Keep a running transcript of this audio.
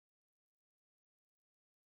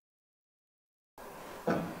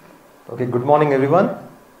Okay, good morning everyone.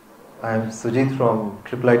 I am Sujit from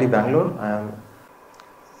IIIT Bangalore.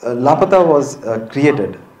 Lapata was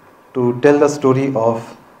created to tell the story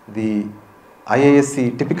of the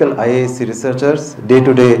typical IASC researchers,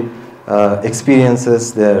 day-to-day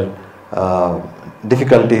experiences, their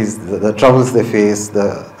difficulties, the troubles they face,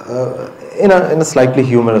 in a slightly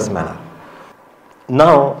humorous manner.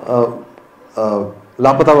 Now,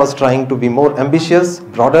 Lapata was trying to be more ambitious,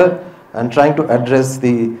 broader, and trying to address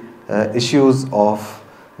the issues of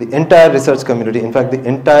the entire research community, in fact the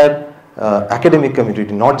entire academic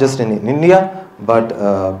community, not just in India but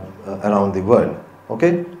around the world.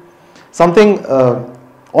 Okay, something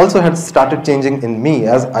also had started changing in me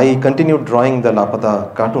as I continued drawing the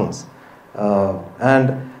Lapata cartoons,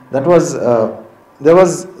 and that was there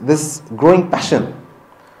was this growing passion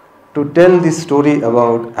to tell the story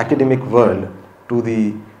about academic world to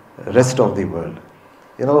the rest of the world.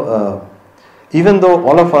 You know, even though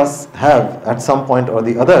all of us have at some point or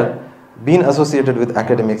the other been associated with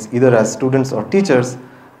academics, either as students or teachers,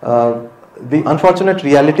 the unfortunate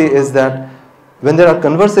reality is that when there are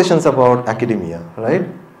conversations about academia, right,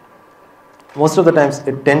 most of the times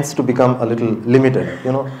it tends to become a little limited.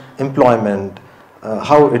 You know, employment,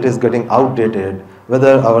 how it is getting outdated,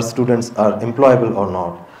 whether our students are employable or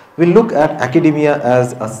not. We look at academia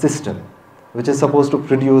as a system which is supposed to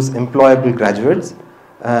produce employable graduates,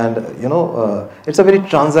 and you know, it's a very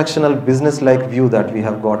transactional, business-like view that we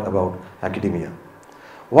have got about academia.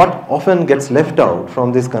 What often gets left out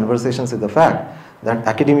from these conversations is the fact that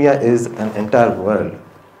academia is an entire world.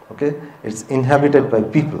 Okay, it's inhabited by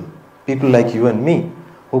people like you and me,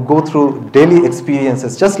 who go through daily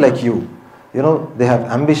experiences just like you. You know, they have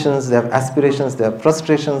ambitions, they have aspirations, they have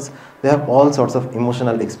frustrations, they have all sorts of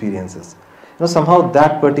emotional experiences. You know, somehow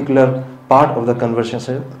that particular part of the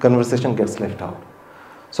conversation gets left out.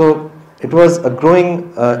 So it was a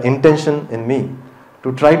growing intention in me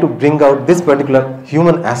to try to bring out this particular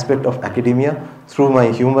human aspect of academia through my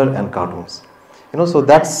humor and cartoons. You know, so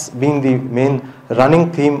that's been the main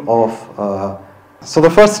running theme of. So the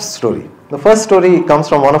first story comes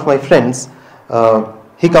from one of my friends.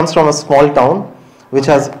 He comes from a small town which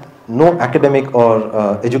has no academic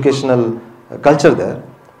or educational culture there.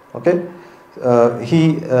 Okay,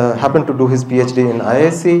 he happened to do his PhD in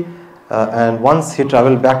IISc, and once he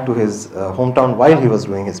traveled back to his hometown while he was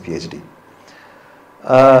doing his PhD.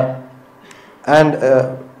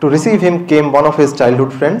 To receive him came one of his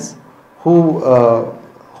childhood friends who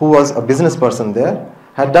was a business person there,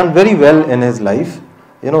 had done very well in his life.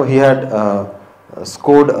 You know, he had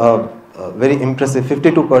scored a very impressive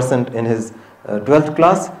 52% in his 12th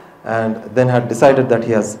class, and then had decided that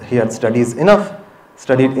he had studied enough,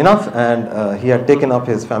 and he had taken up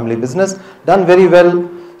his family business, done very well.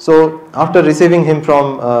 So after receiving him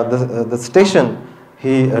from the station,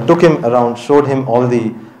 he took him around, showed him all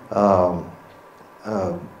the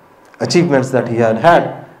achievements that he had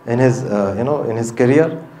had in his in his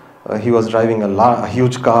career. He was driving a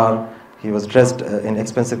huge car. He was dressed in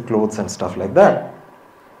expensive clothes and stuff like that.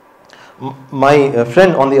 My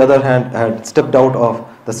friend, on the other hand, had stepped out of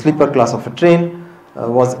the sleeper class of a train,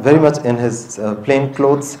 was very much in his plain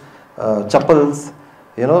clothes, chappals,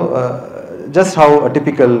 you know, just how a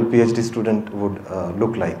typical PhD student would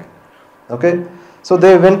look like. Okay, so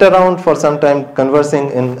they went around for some time conversing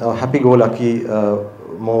in a happy-go-lucky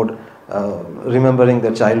mode, remembering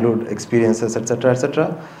their childhood experiences, etc.,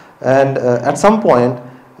 etc. And at some point,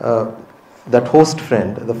 that host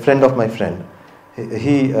friend, the friend of my friend,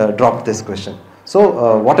 he dropped this question.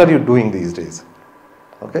 So, what are you doing these days?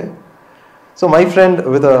 Okay. So my friend,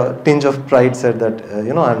 with a tinge of pride, said that,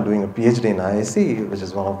 you know, I'm doing a PhD in IISc, which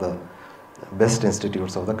is one of the best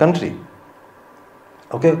institutes of the country.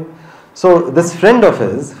 Okay. So this friend of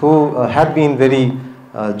his, who had been very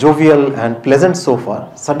jovial and pleasant so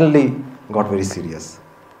far, suddenly got very serious.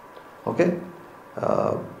 Okay.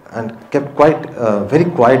 And kept very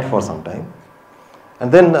quiet for some time.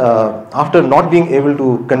 And then after not being able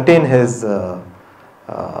to contain his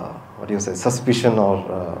suspicion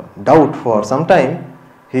or doubt for some time,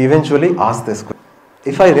 he eventually asked this question.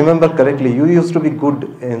 If I remember correctly, you used to be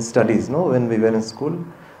good in studies, no, when we were in school.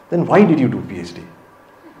 Then why did you do PhD?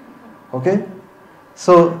 Okay.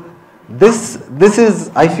 So this is,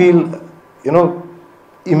 I feel, you know,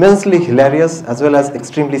 immensely hilarious as well as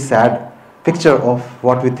extremely sad picture of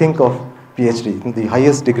what we think of PhD, the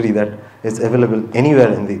highest degree that is available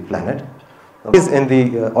anywhere in the planet. In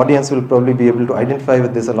the audience will probably be able to identify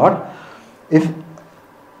with this a lot.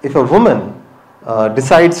 If a woman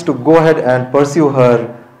decides to go ahead and pursue her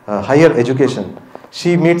higher education,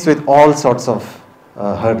 she meets with all sorts of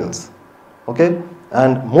hurdles. Okay,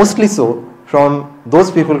 and mostly so from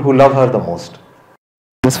those people who love her the most.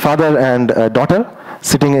 This father and daughter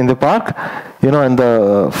sitting in the park, and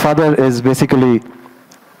the father is basically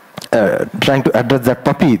trying to address that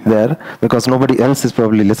puppy there, because nobody else is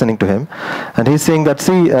probably listening to him, and he's saying that,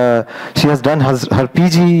 see, she has done her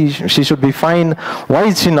PG, she should be fine. Why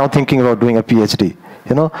is she now thinking about doing a PhD?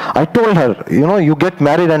 I told her, you get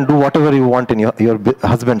married and do whatever you want in your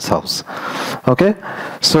husband's house. Okay,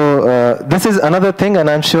 so this is another thing, and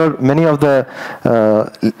I'm sure many of the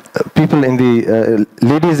people in the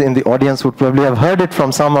ladies in the audience would probably have heard it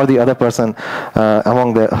from some or the other person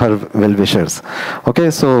among her well-wishers.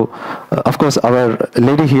 Okay, so of course our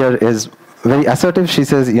lady here is very assertive. She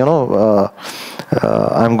says,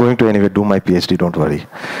 I'm going to anyway do my PhD, don't worry.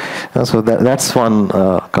 So that's one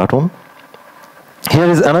cartoon. Here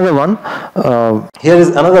is another one.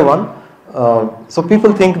 So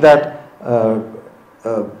people think that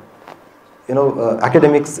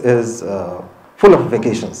academics is full of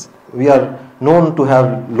vacations. We are known to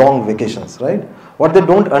have long vacations, right? What they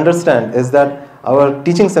don't understand is that our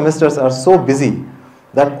teaching semesters are so busy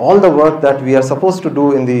that all the work that we are supposed to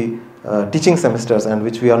do in the teaching semesters, and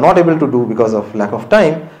which we are not able to do because of lack of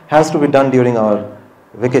time, has to be done during our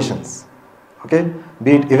vacations. Okay,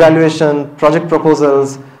 be it evaluation, project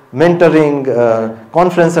proposals, mentoring,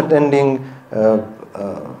 conference attending,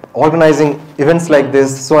 organizing events like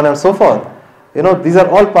this, so on and so forth. These are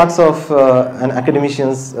all parts of an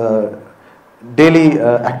academician's daily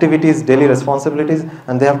activities, daily responsibilities,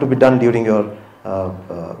 and they have to be done during your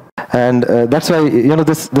and that's why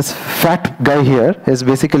this fat guy here is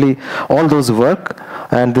basically all those work,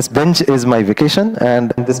 and this bench is my vacation,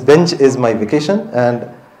 and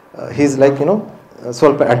he's like,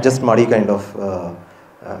 swalpa adjust mari kind of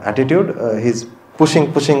attitude. He's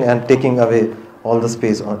pushing and taking away all the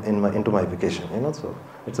space into my vacation. So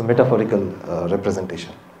it's a metaphorical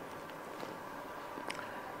representation.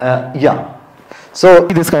 Yeah. So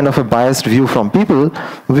this kind of a biased view from people,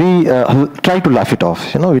 we try to laugh it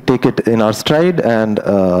off. We take it in our stride and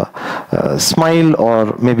smile,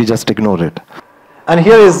 or maybe just ignore it. And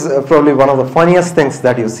here is probably one of the funniest things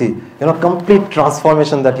that you see, complete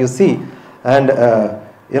transformation that you see. And,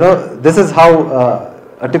 this is how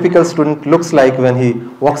a typical student looks like when he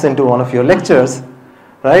walks into one of your lectures,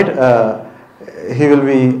 right? He will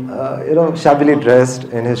be, shabbily dressed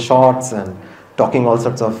in his shorts and talking all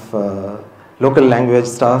sorts of local language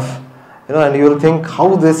stuff, and you will think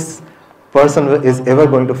how this person is ever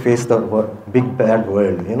going to face the big bad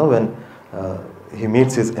world, when he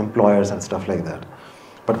meets his employers and stuff like that.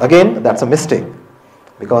 But again, that's a mistake,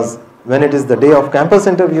 because when it is the day of campus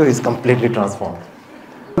interview, he's completely transformed.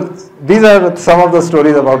 These are some of the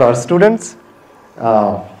stories about our students.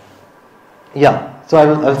 Yeah, so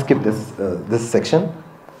I'll skip this section,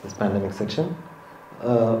 this pandemic section.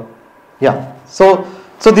 Yeah, so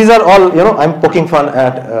these are all, I'm poking fun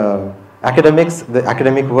at academics, the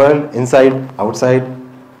academic world, inside, outside,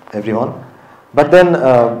 everyone. But then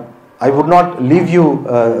I would not leave you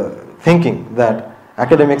thinking that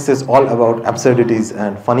academics is all about absurdities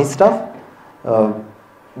and funny stuff.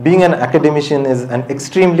 Being an academician is an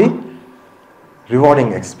extremely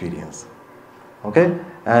rewarding experience. Okay,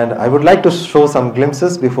 and I would like to show some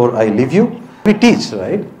glimpses before I leave you. We teach,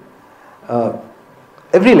 right?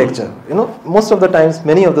 Every lecture, most of the times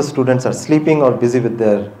many of the students are sleeping or busy with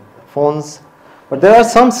their phones, but there are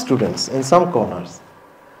some students in some corners.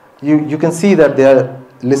 You can see that they are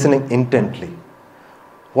listening intently.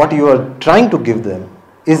 What you are trying to give them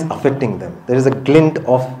is affecting them. There is a glint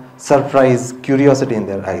of surprise, curiosity in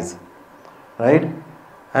their eyes, right?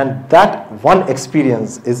 And that one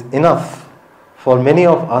experience is enough for many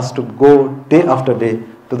of us to go day after day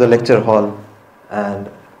to the lecture hall and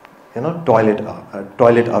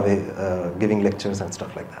toilet away, giving lectures and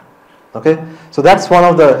stuff like that. Okay, so that's one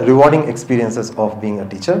of the rewarding experiences of being a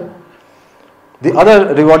teacher. The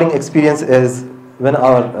other rewarding experience is when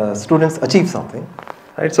our students achieve something,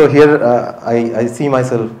 right? So here I see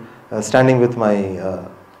myself standing with my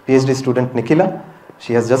PhD student Nikhila.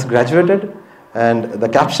 She has just graduated, and the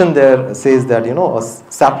caption there says that a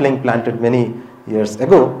sapling planted many years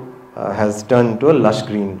ago has turned into a lush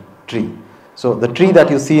green tree. So the tree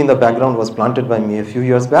that you see in the background was planted by me a few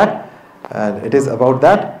years back, and it is about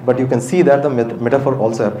that, but you can see that the metaphor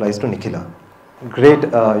also applies to Nikhila. Great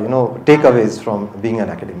takeaways from being an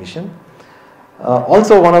academician.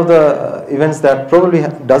 Also, one of the events that probably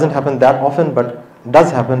doesn't happen that often but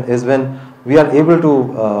does happen is when we are able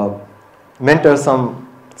to mentor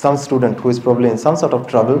some student who is probably in some sort of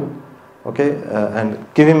trouble, okay, and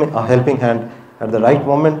give him a helping hand at the right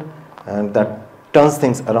moment, and that turns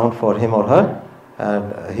things around for him or her,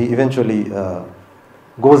 and he eventually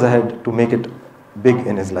goes ahead to make it big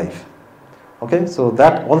in his life. Okay, so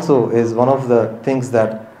that also is one of the things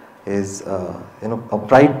that is a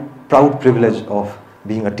proud privilege of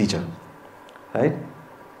being a teacher, right?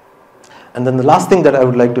 And then the last thing that I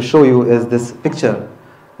would like to show you is this picture,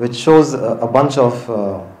 which shows a bunch of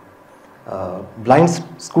blind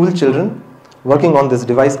school children working on this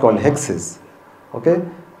device called Hexis. Okay,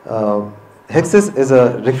 Hexis is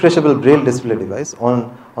a refreshable braille display device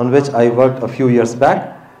on which I worked a few years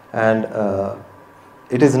back, and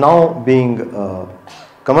it is now being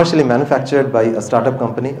commercially manufactured by a startup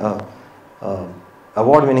company,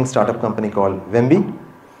 award-winning startup company called Wemby.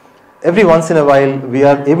 Every once in a while, we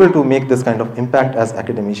are able to make this kind of impact as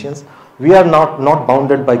academicians. We are not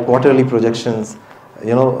bounded by quarterly projections,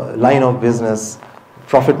 line of business,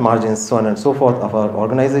 profit margins, so on and so forth of our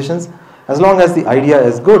organizations. As long as the idea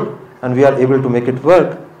is good and we are able to make it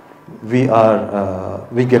work, we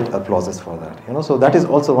get applauses for that. So that is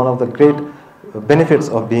also one of the great benefits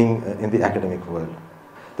of being in the academic world.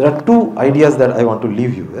 There are two ideas that I want to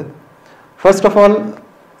leave you with. First of all,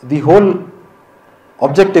 the whole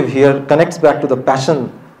objective here connects back to the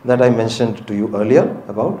passion that I mentioned to you earlier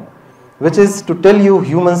about, which is to tell you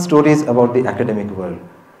human stories about the academic world.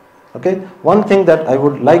 Okay, one thing that I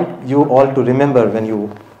would like you all to remember when you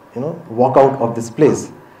walk out of this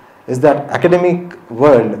place is that academic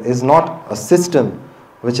world is not a system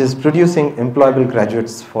which is producing employable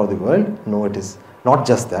graduates for the world. No, it is not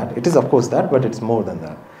just that. It is of course that, but it's more than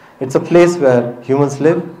that. It's a place where humans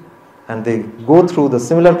live and they go through the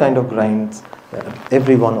similar kind of grinds that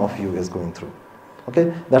every one of you is going through.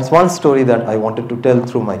 Okay, that's one story that I wanted to tell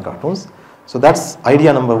through my cartoons. So that's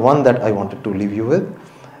idea number one that I wanted to leave you with.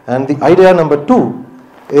 And the idea number two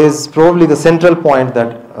is probably the central point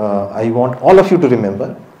that I want all of you to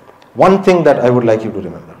remember. One thing that I would like you to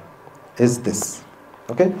remember is this.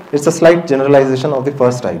 Okay, it's a slight generalization of the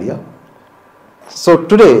first idea. So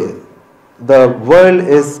today, the world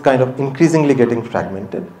is kind of increasingly getting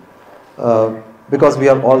fragmented because we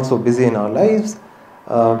are all so busy in our lives.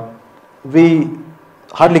 We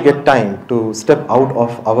hardly get time to step out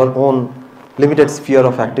of our own limited sphere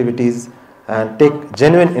of activities and take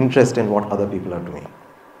genuine interest in what other people are doing.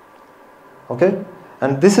 Okay,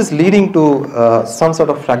 and this is leading to some sort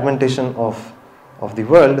of fragmentation of the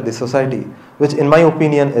world, the society, which in my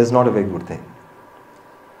opinion is not a very good thing.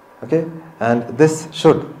 Okay, and this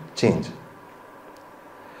should change.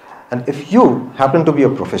 And if you happen to be a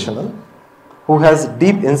professional who has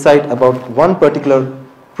deep insight about one particular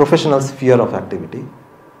professional sphere of activity,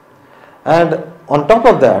 and on top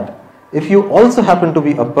of that, if you also happen to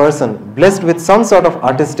be a person blessed with some sort of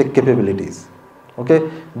artistic capabilities,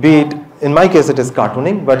 okay, be it, in my case it is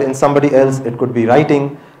cartooning, but in somebody else it could be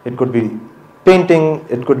writing, it could be painting,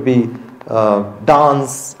 it could be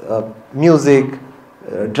dance, music,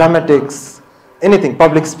 dramatics, anything,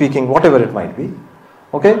 public speaking, whatever it might be.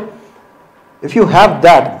 Okay, if you have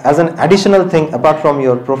that as an additional thing apart from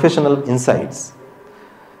your professional insights,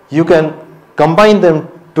 you can combine them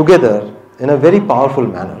together in a very powerful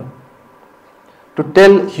manner to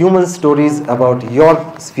tell human stories about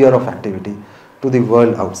your sphere of activity to the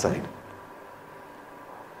world outside.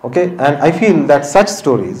 Okay, and I feel that such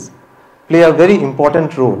stories play a very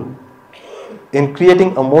important role in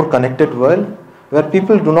creating a more connected world where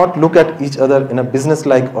people do not look at each other in a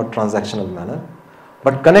business-like or transactional manner,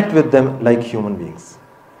 but connect with them like human beings.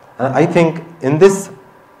 And I think in this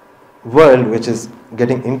world, which is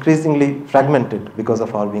getting increasingly fragmented because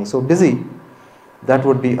of our being so busy, that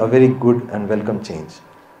would be a very good and welcome change.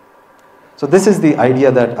 So this is the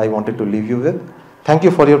idea that I wanted to leave you with. Thank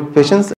you for your patience.